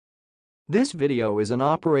This video is an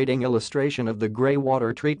operating illustration of the gray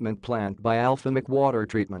water treatment plant by Alphamech water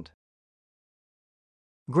treatment.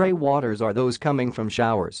 Gray waters are those coming from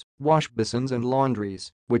showers, wash basins and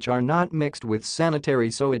laundries, which are not mixed with sanitary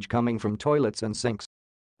sewage coming from toilets and sinks.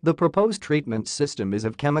 The proposed treatment system is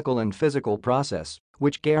of chemical and physical process,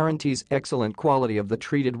 which guarantees excellent quality of the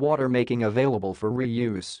treated water, making available for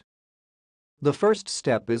reuse. The first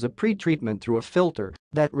step is a pre-treatment through a filter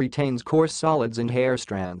that retains coarse solids and hair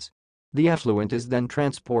strands. The effluent is then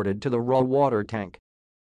transported to the raw water tank.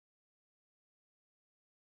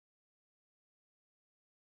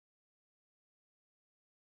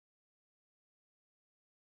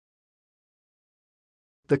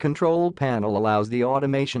 The control panel allows the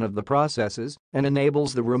automation of the processes and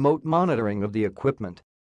enables the remote monitoring of the equipment.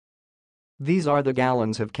 These are the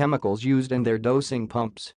gallons of chemicals used in their dosing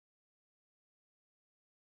pumps.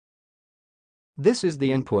 This is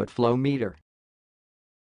the input flow meter.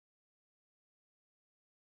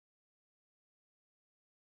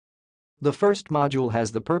 The first module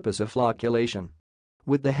has the purpose of flocculation.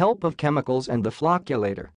 With the help of chemicals and the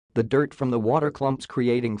flocculator, the dirt from the water clumps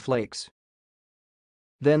creating flakes.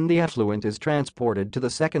 Then the effluent is transported to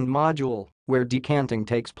the second module, where decanting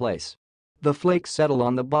takes place. The flakes settle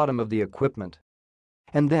on the bottom of the equipment.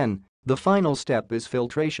 And then, the final step is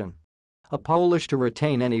filtration. A polish to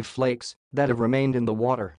retain any flakes that have remained in the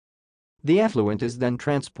water. The effluent is then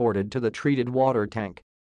transported to the treated water tank.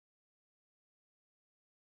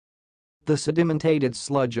 The sedimentated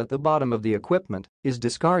sludge at the bottom of the equipment is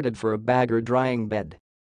discarded for a bag or drying bed.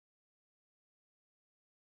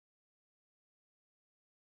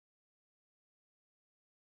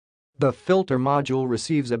 The filter module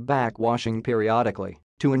receives a backwashing periodically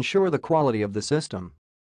to ensure the quality of the system.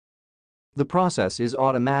 The process is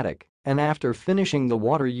automatic, and after finishing, the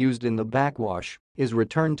water used in the backwash is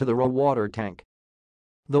returned to the raw water tank.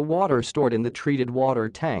 The water stored in the treated water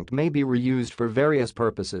tank may be reused for various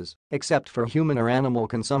purposes, except for human or animal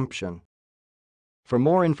consumption. For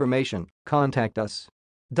more information, contact us.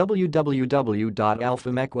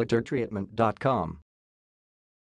 www.alphamechwatertreatment.com